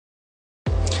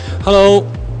Hello，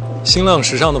 新浪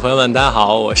时尚的朋友们，大家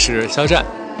好，我是肖战。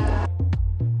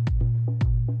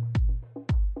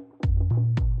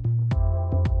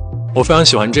我非常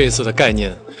喜欢这一次的概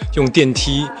念，用电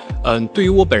梯。对于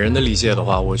我本人的理解的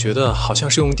话，我觉得好像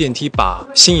是用电梯把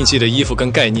新一季的衣服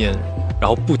跟概念，然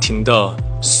后不停地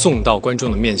送到观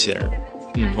众的面前。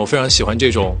我非常喜欢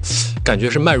这种感觉，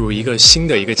是迈入一个新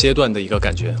的一个阶段的一个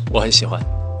感觉，我很喜欢。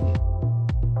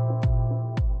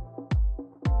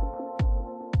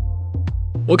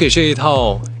我给这一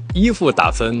套衣服打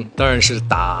分，当然是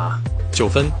打9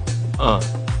分，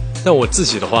但我自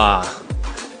己的话，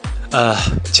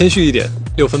谦虚一点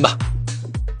，6分吧。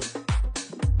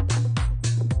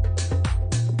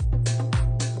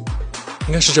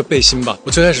应该是这背心吧，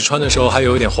我最开始穿的时候还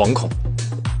有一点惶恐。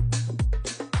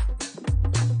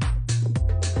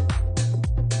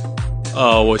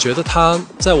我觉得它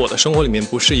在我的生活里面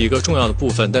不是一个重要的部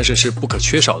分，但是是不可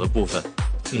缺少的部分。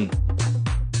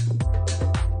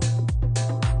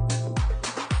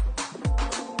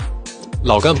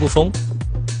老干部风。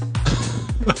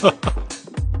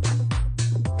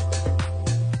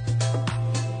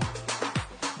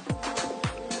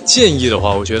建议的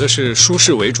话，我觉得是舒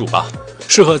适为主吧，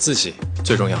适合自己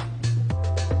最重要。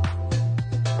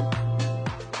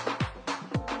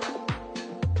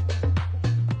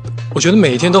我觉得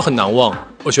每一天都很难忘，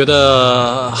我觉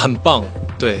得很棒。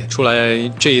对，出来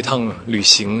这一趟旅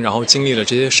行，然后经历了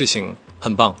这些事情，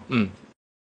很棒。